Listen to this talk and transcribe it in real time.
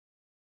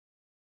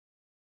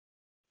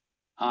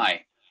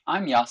Hi,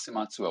 I'm Yasu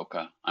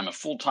Matsuoka. I'm a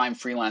full-time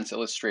freelance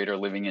illustrator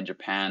living in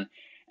Japan,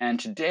 and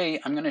today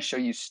I'm going to show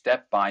you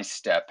step by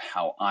step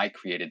how I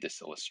created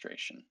this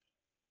illustration.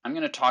 I'm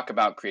going to talk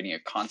about creating a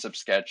concept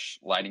sketch,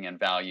 lighting and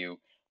value,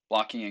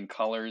 blocking in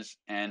colors,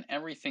 and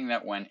everything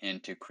that went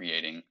into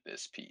creating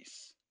this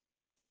piece.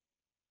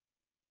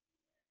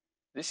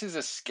 This is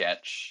a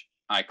sketch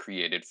I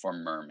created for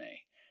Mermaid.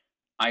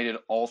 I did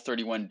all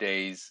 31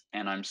 days,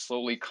 and I'm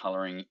slowly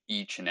coloring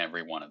each and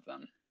every one of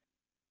them.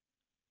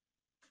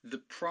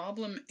 The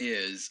problem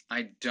is,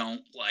 I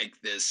don't like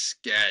this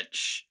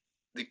sketch.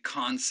 The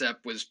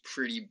concept was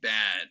pretty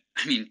bad.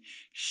 I mean,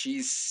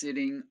 she's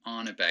sitting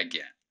on a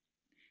baguette.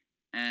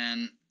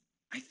 And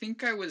I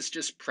think I was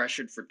just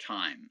pressured for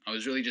time. I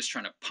was really just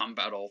trying to pump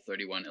out all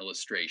 31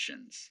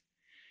 illustrations.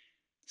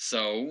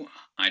 So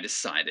I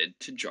decided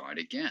to draw it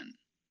again.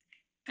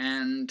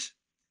 And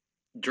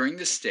during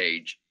this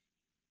stage,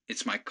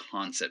 it's my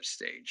concept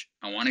stage.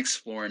 I want to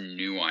explore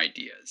new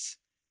ideas.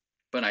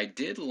 But I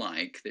did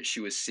like that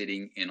she was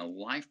sitting in a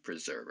life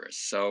preserver.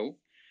 So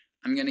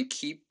I'm going to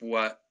keep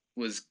what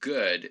was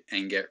good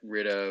and get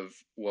rid of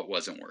what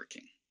wasn't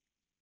working.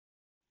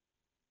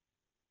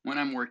 When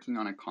I'm working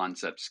on a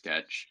concept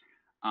sketch,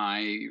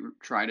 I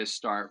try to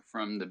start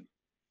from the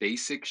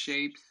basic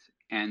shapes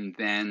and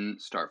then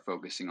start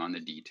focusing on the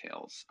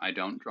details. I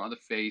don't draw the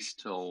face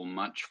till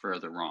much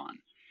further on.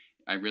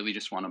 I really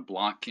just want to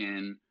block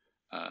in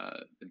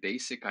the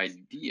basic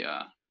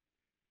idea,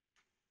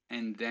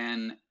 and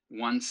then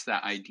once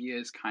that idea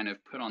is kind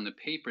of put on the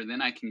paper, then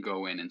I can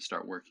go in and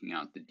start working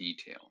out the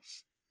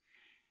details.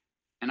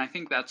 And I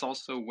think that's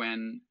also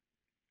when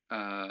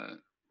uh,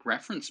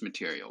 reference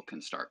material can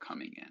start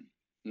coming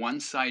in.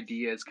 Once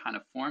idea is kind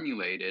of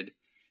formulated,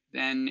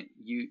 then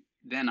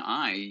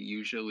I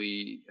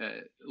usually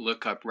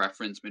look up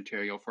reference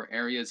material for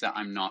areas that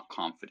I'm not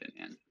confident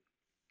in.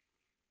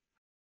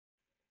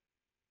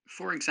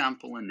 For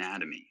example,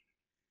 anatomy.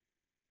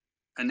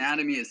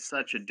 Anatomy is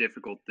such a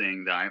difficult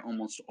thing that I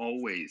almost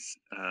always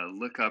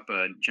look up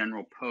a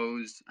general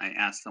pose. I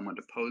ask someone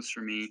to pose for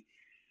me,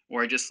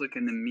 or I just look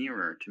in the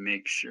mirror to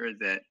make sure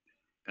that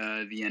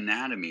the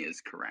anatomy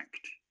is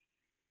correct.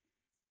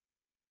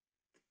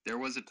 There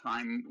was a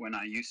time when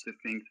I used to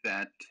think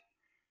that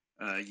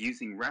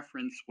using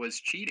reference was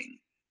cheating,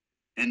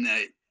 and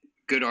that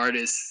good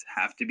artists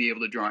have to be able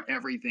to draw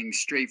everything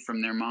straight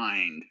from their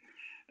mind.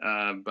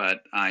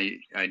 But I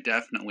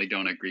definitely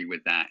don't agree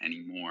with that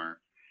anymore.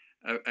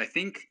 I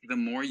think the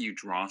more you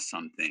draw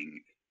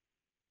something,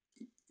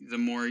 the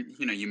more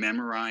you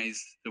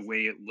memorize the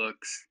way it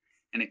looks,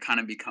 and it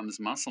kind of becomes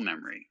muscle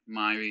memory.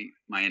 My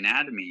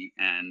anatomy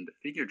and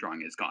figure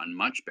drawing has gotten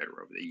much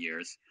better over the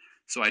years,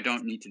 so I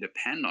don't need to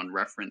depend on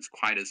reference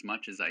quite as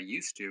much as I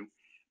used to.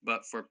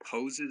 But for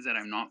poses that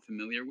I'm not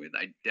familiar with,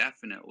 I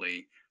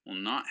definitely will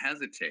not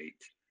hesitate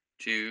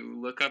to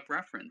look up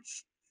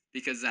reference,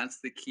 because that's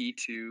the key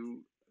to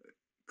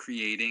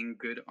creating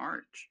good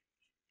art.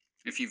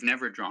 If you've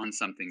never drawn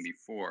something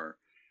before,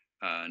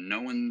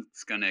 no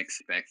one's going to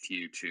expect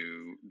you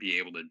to be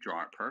able to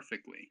draw it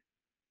perfectly,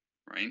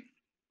 right?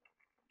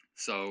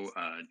 So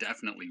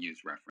definitely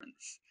use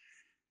reference.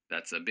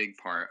 That's a big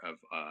part of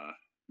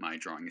my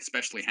drawing,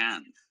 especially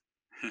hands.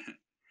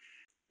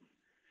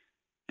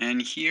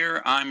 And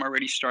here I'm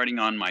already starting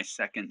on my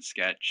second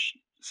sketch.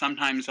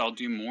 Sometimes I'll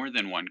do more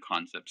than one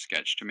concept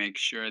sketch to make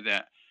sure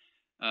that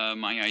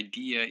my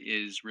idea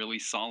is really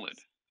solid.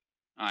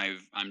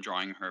 I'm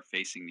drawing her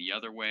facing the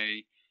other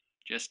way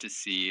just to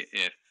see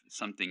if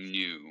something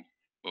new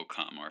will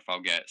come or if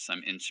I'll get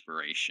some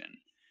inspiration.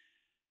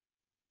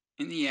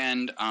 In the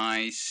end,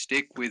 I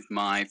stick with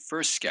my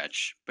first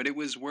sketch, but it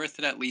was worth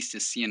it at least to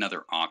see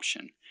another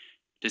option,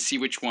 to see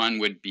which one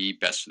would be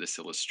best for this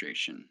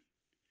illustration.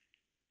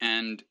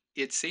 And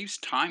it saves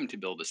time to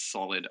build a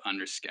solid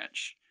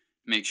undersketch.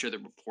 Make sure the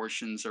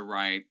proportions are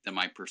right, that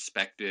my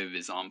perspective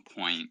is on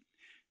point,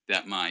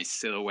 that my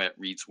silhouette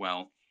reads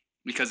well,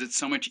 because it's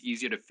so much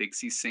easier to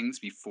fix these things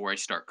before I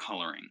start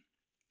coloring.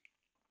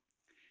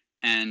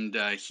 And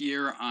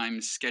here I'm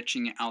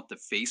sketching out the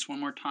face one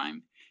more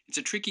time. It's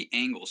a tricky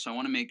angle, so I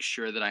want to make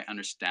sure that I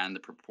understand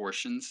the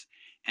proportions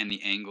and the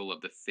angle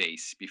of the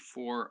face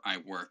before I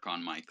work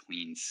on my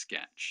clean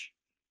sketch.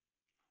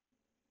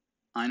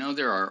 I know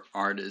there are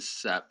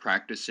artists that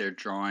practice their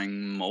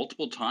drawing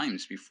multiple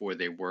times before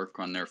they work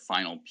on their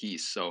final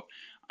piece, so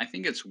I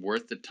think it's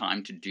worth the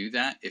time to do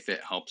that if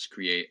it helps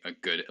create a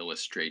good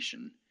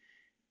illustration.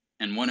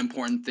 And one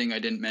important thing I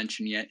didn't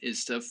mention yet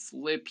is to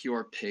flip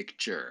your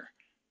picture.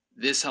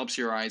 This helps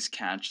your eyes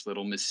catch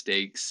little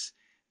mistakes.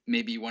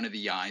 Maybe one of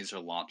the eyes are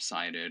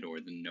lopsided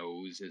or the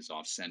nose is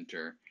off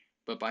center.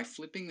 But by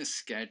flipping the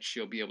sketch,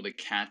 you'll be able to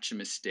catch a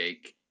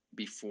mistake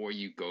before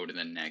you go to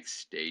the next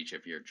stage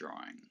of your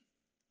drawing.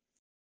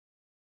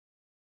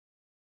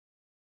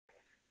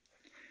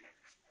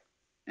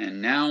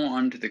 And now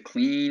onto the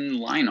clean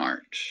line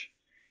art.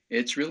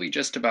 It's really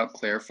just about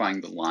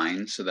clarifying the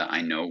lines so that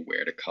I know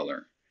where to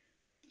color.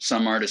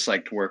 Some artists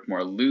like to work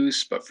more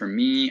loose, but for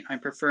me, I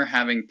prefer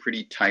having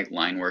pretty tight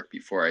line work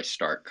before I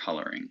start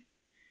coloring.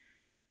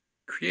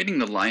 Creating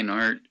the line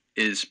art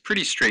is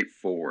pretty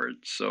straightforward,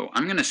 so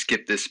I'm going to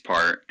skip this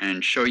part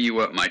and show you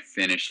what my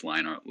finished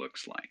line art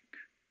looks like.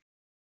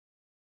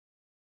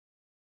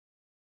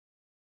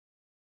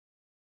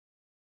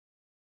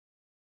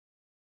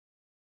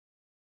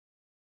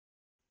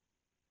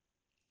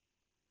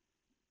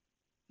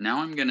 Now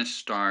I'm going to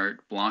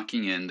start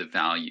blocking in the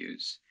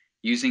values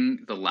using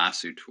the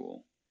lasso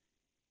tool.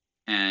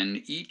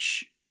 And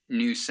each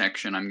new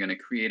section, I'm going to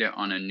create it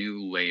on a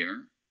new layer.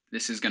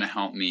 This is going to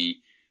help me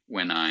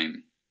when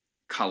I'm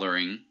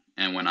coloring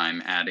and when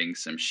I'm adding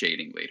some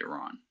shading later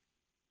on.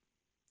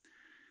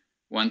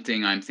 One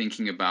thing I'm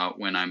thinking about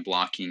when I'm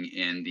blocking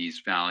in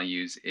these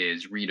values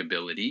is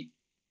readability.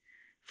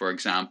 For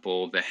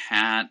example, the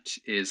hat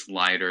is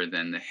lighter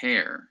than the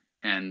hair,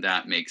 and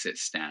that makes it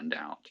stand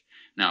out.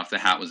 Now, if the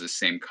hat was the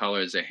same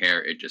color as the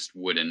hair, it just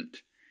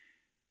wouldn't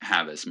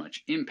have as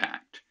much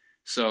impact.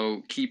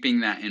 So keeping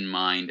that in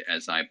mind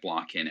as I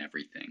block in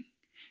everything.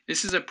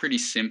 This is a pretty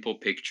simple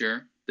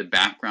picture. The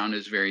background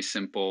is very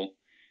simple.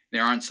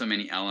 There aren't so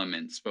many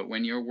elements, but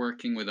when you're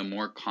working with a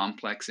more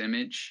complex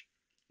image,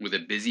 with a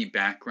busy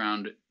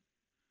background,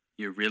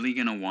 you're really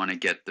going to want to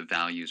get the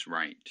values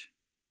right.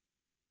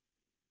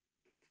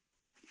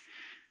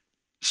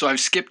 So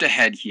I've skipped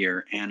ahead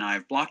here and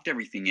I've blocked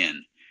everything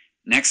in.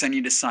 Next, I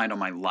need to decide on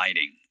my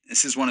lighting.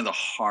 This is one of the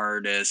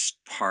hardest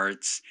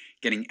parts,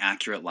 getting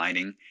accurate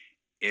lighting.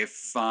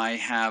 If I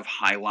have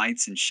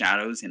highlights and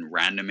shadows in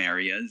random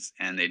areas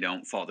and they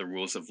don't follow the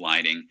rules of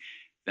lighting,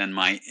 then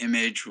my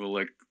image will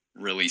look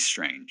really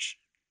strange.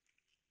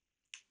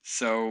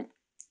 So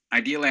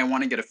ideally, I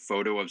want to get a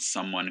photo of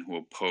someone who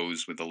will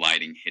pose with the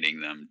lighting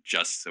hitting them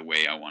just the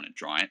way I want to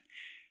draw it.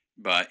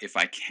 But if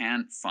I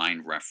can't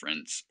find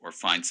reference or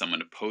find someone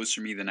to pose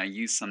for me, then I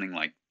use something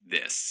like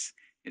this.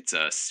 It's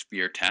a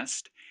sphere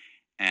test,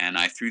 and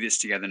I threw this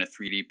together in a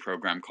 3D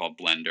program called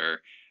Blender.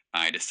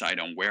 I decided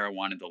on where I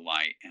wanted the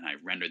light, and I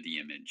rendered the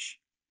image.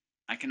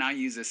 I can now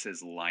use this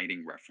as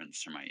lighting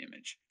reference to my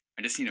image.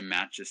 I just need to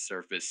match the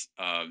surface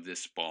of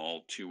this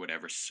ball to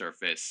whatever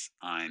surface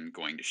I'm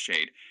going to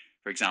shade.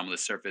 For example, the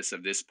surface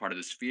of this part of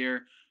the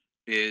sphere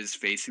is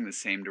facing the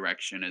same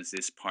direction as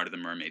this part of the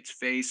mermaid's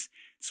face,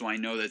 so I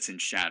know that's in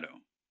shadow.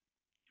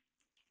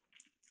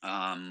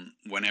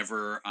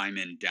 Whenever I'm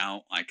in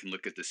doubt, I can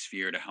look at the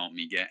sphere to help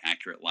me get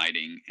accurate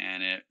lighting,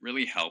 and it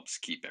really helps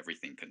keep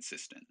everything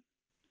consistent.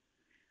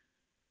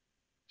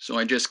 So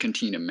I just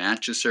continue to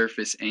match the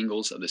surface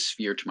angles of the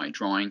sphere to my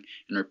drawing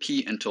and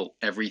repeat until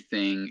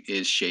everything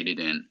is shaded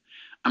in.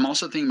 I'm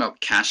also thinking about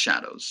cast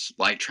shadows.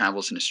 Light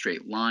travels in a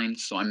straight line,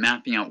 so I'm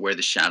mapping out where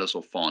the shadows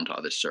will fall onto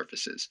other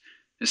surfaces.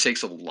 This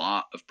takes a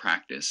lot of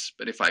practice,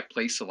 but if I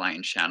place the light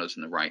and shadows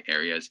in the right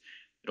areas,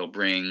 it'll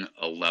bring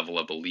a level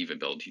of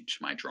believability to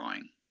my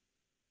drawing.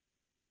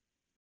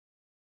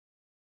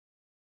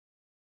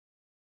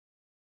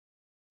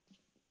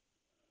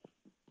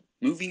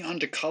 Moving on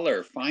to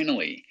color,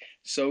 finally.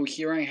 So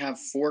here I have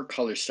 4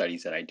 color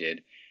studies that I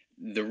did.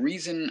 The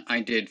reason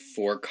I did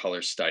 4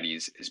 color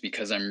studies is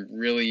because I'm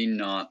really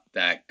not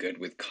that good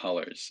with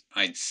colors.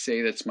 I'd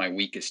say that's my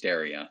weakest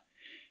area.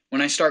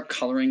 When I start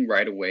coloring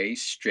right away,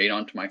 straight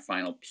onto my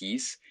final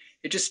piece,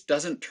 it just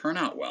doesn't turn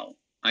out well.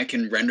 I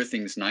can render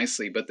things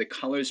nicely, but the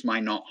colors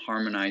might not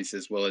harmonize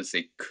as well as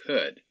they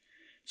could.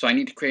 So I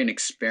need to create an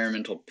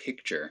experimental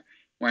picture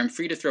where I'm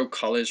free to throw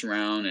colors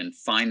around and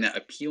find that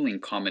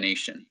appealing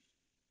combination.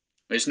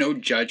 There's no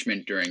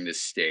judgment during this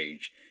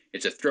stage.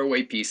 It's a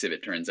throwaway piece if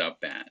it turns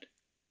out bad.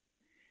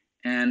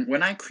 And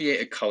when I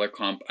create a color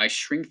comp, I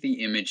shrink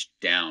the image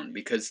down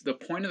because the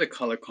point of the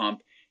color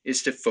comp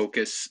is to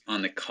focus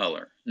on the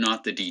color,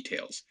 not the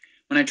details.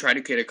 When I try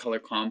to create a color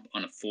comp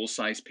on a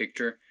full-size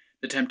picture,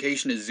 the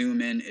temptation to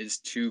zoom in is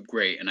too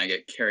great and I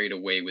get carried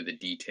away with the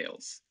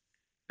details.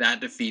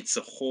 That defeats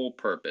the whole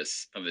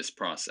purpose of this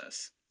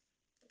process.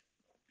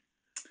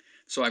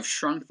 So I've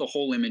shrunk the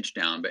whole image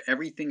down, but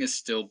everything is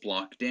still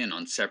blocked in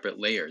on separate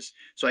layers,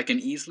 so I can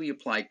easily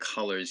apply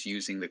colors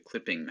using the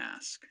clipping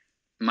mask.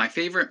 My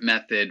favorite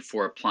method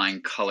for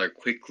applying color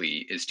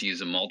quickly is to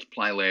use a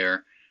multiply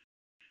layer,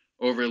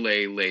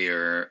 overlay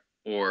layer,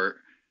 or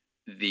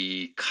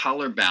the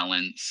color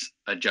balance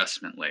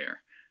adjustment layer.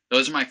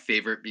 Those are my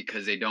favorite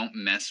because they don't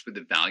mess with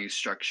the value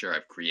structure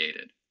I've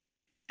created.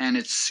 And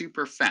it's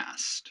super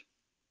fast.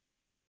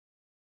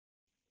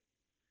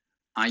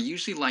 I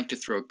usually like to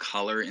throw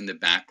color in the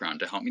background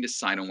to help me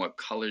decide on what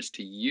colors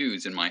to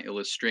use in my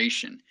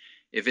illustration.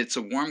 If it's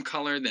a warm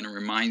color, then it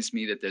reminds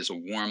me that there's a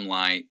warm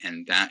light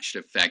and that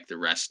should affect the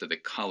rest of the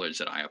colors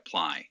that I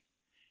apply.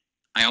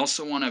 I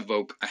also want to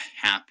evoke a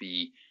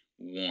happy,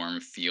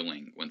 warm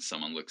feeling when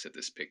someone looks at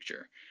this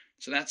picture.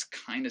 So that's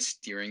kind of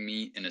steering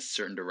me in a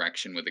certain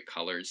direction with the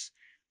colors.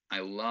 I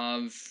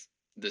love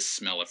the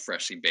smell of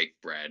freshly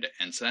baked bread,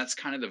 and so that's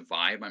kind of the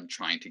vibe I'm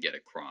trying to get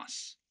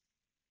across.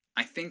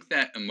 I think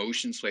that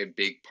emotions play a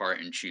big part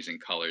in choosing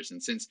colors,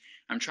 and since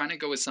I'm trying to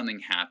go with something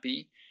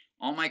happy,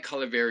 all my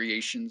color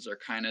variations are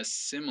kind of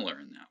similar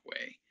in that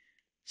way.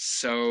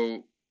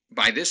 So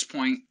by this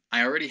point,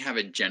 I already have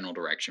a general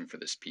direction for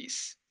this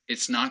piece.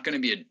 It's not going to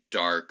be a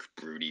dark,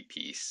 broody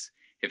piece.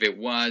 If it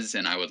was,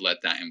 then I would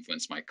let that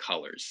influence my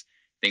colors.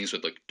 Things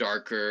would look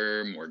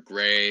darker, more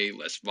gray,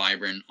 less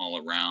vibrant all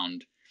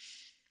around.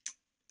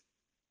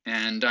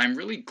 And I'm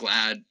really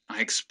glad I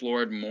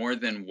explored more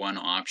than one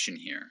option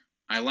here.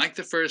 I liked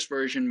the first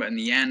version, but in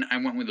the end, I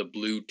went with a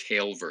blue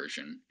tail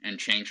version and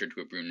changed her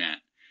to a brunette.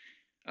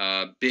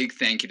 Big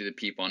thank you to the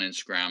people on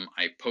Instagram.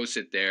 I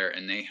posted there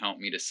and they helped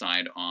me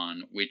decide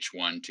on which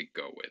one to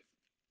go with.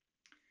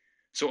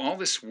 So all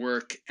this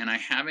work and I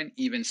haven't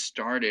even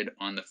started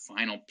on the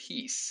final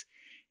piece.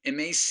 It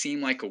may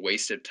seem like a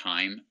waste of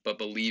time, but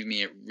believe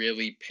me, it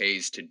really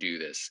pays to do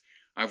this.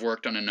 I've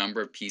worked on a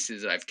number of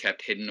pieces that I've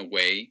kept hidden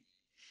away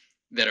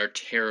that are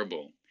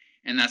terrible,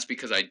 and that's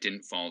because I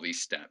didn't follow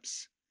these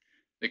steps.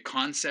 The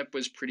concept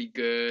was pretty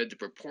good, the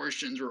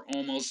proportions were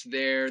almost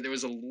there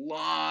was a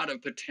lot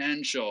of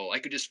potential, I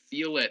could just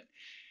feel it,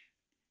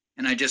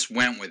 and I just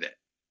went with it,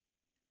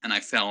 and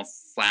I fell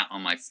flat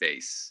on my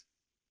face.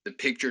 The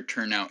picture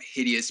turned out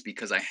hideous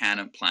because I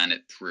hadn't planned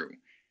it through.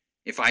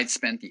 If I'd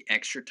spent the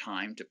extra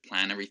time to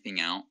plan everything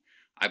out,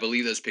 I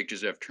believe those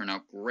pictures would have turned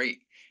out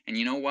great, and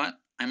you know what?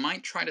 I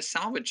might try to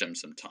salvage them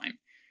sometime.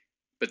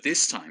 But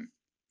this time,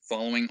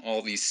 following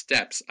all these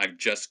steps I've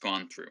just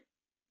gone through,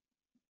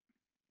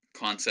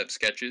 concept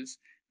sketches,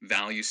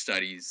 value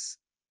studies,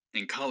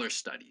 and color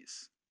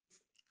studies.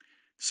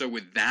 So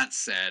with that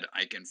said,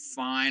 I can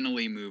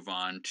finally move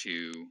on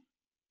to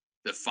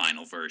the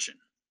final version.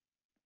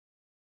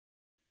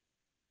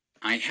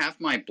 I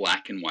have my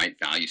black and white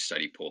value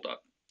study pulled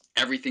up.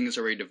 Everything is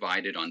already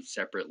divided on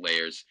separate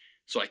layers,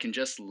 so I can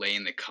just lay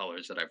in the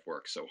colors that I've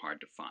worked so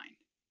hard to find.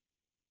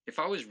 If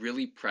I was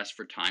really pressed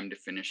for time to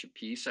finish a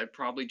piece, I'd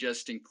probably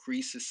just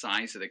increase the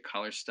size of the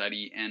color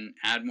study and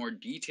add more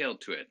detail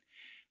to it.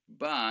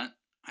 But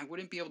I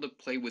wouldn't be able to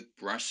play with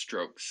brush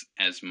strokes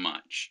as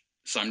much.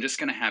 So I'm just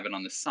going to have it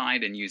on the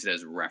side and use it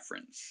as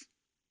reference.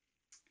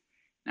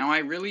 Now I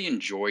really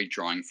enjoy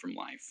drawing from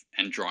life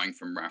and drawing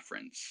from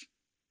reference.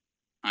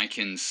 I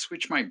can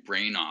switch my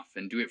brain off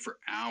and do it for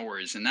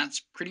hours, and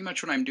that's pretty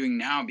much what I'm doing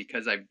now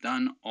because I've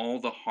done all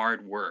the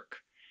hard work.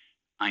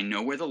 I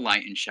know where the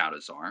light and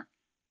shadows are.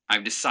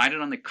 I've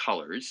decided on the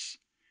colors.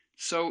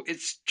 So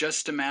it's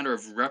just a matter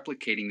of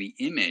replicating the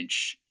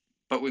image,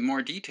 but with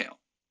more detail.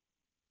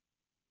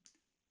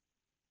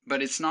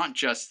 But it's not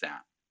just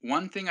that.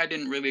 One thing I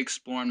didn't really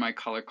explore in my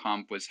color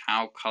comp was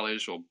how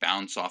colors will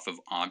bounce off of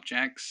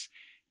objects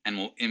and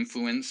will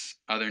influence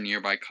other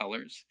nearby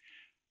colors.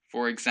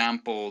 For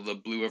example, the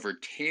blue of her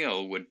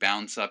tail would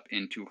bounce up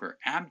into her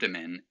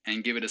abdomen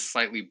and give it a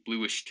slightly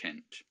bluish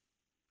tint.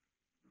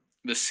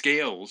 The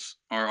scales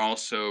are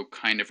also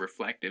kind of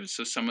reflective,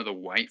 so some of the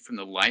white from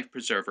the life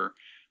preserver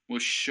will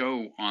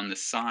show on the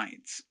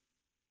sides.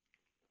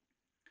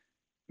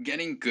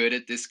 Getting good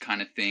at this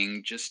kind of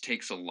thing just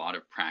takes a lot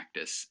of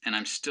practice, and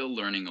I'm still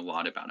learning a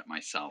lot about it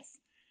myself.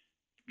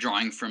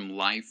 Drawing from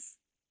life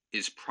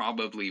is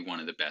probably one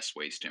of the best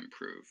ways to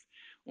improve.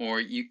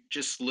 Or you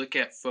just look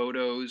at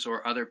photos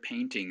or other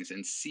paintings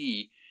and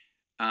see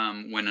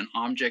when an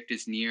object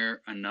is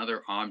near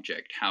another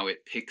object, how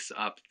it picks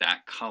up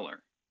that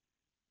color.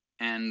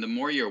 And the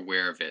more you're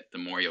aware of it, the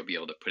more you'll be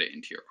able to put it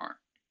into your art.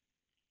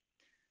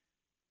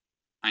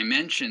 I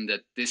mentioned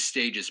that this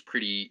stage is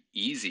pretty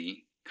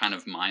easy, kind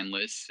of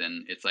mindless,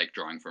 and it's like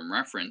drawing from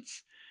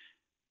reference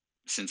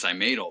since I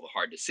made all the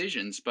hard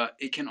decisions, but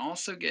it can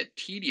also get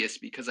tedious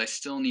because I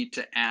still need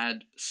to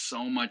add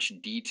so much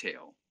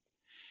detail.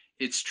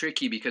 It's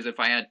tricky because if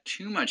I add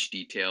too much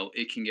detail,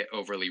 it can get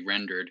overly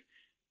rendered,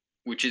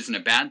 which isn't a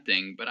bad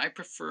thing, but I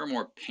prefer a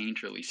more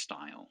painterly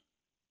style.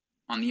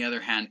 On the other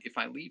hand, if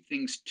I leave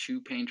things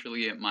too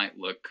painterly, it might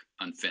look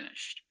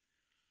unfinished.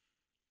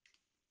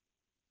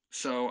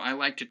 So I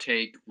like to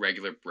take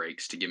regular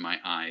breaks to give my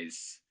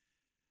eyes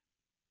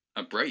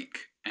a break.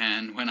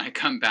 And when I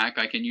come back,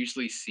 I can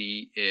usually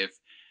see if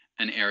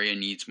an area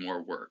needs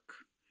more work.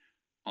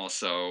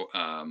 Also,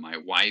 my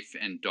wife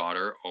and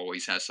daughter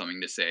always has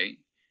something to say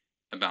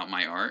about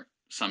my art.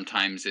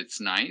 Sometimes it's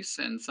nice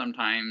and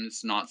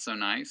sometimes not so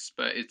nice,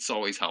 but it's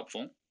always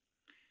helpful.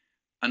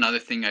 Another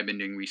thing I've been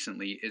doing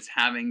recently is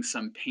having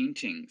some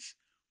paintings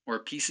or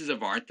pieces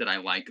of art that I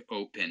like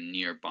open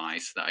nearby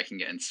so that I can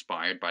get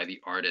inspired by the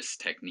artist's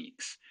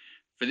techniques.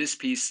 For this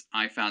piece,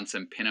 I found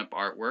some pinup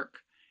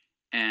artwork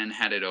and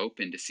had it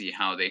open to see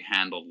how they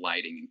handled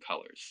lighting and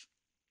colors.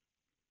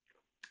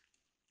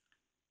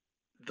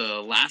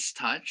 The last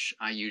touch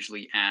I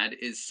usually add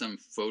is some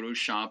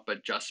Photoshop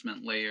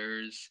adjustment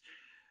layers,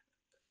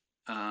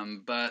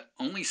 but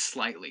only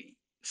slightly.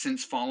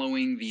 Since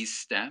following these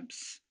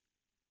steps,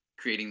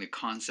 creating the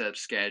concept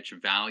sketch,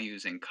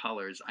 values, and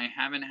colors, I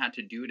haven't had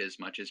to do it as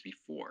much as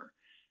before,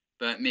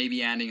 but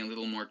maybe adding a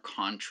little more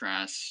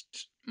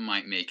contrast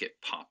might make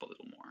it pop a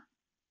little more.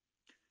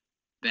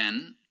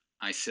 Then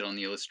I sit on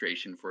the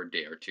illustration for a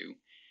day or two,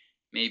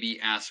 maybe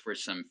ask for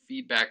some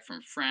feedback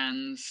from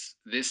friends.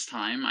 This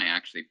time I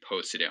actually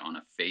posted it on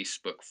a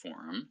Facebook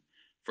forum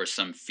for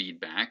some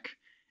feedback,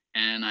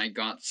 and I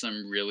got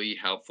some really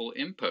helpful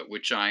input,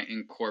 which I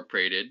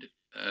incorporated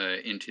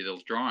into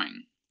the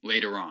drawing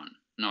later on,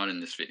 not in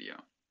this video.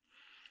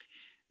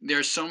 There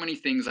are so many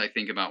things I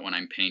think about when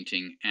I'm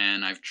painting,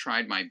 and I've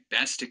tried my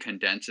best to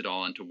condense it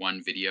all into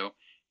one video.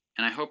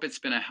 And I hope it's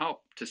been a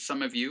help to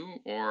some of you,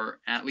 or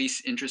at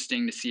least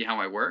interesting to see how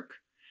I work.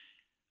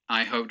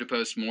 I hope to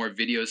post more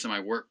videos of my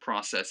work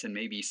process and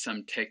maybe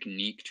some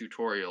technique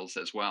tutorials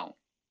as well.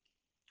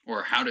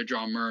 Or how to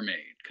draw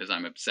Mermaid, because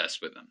I'm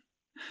obsessed with them.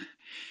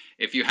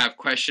 If you have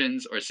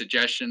questions or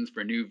suggestions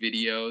for new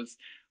videos,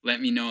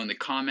 let me know in the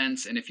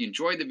comments. And if you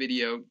enjoyed the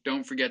video,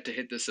 don't forget to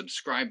hit the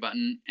subscribe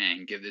button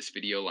and give this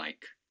video a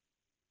like.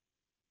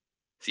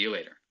 See you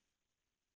later.